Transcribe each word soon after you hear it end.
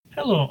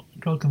Hello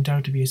and welcome to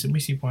How to Be a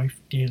Submissive Wife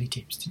Daily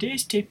Tips.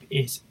 Today's tip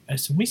is a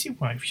submissive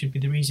wife should be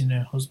the reason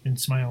her husband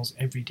smiles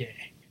every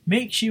day.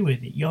 Make sure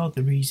that you're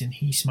the reason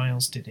he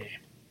smiles today.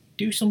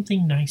 Do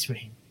something nice for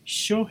him.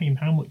 Show him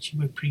how much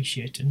you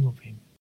appreciate and love him.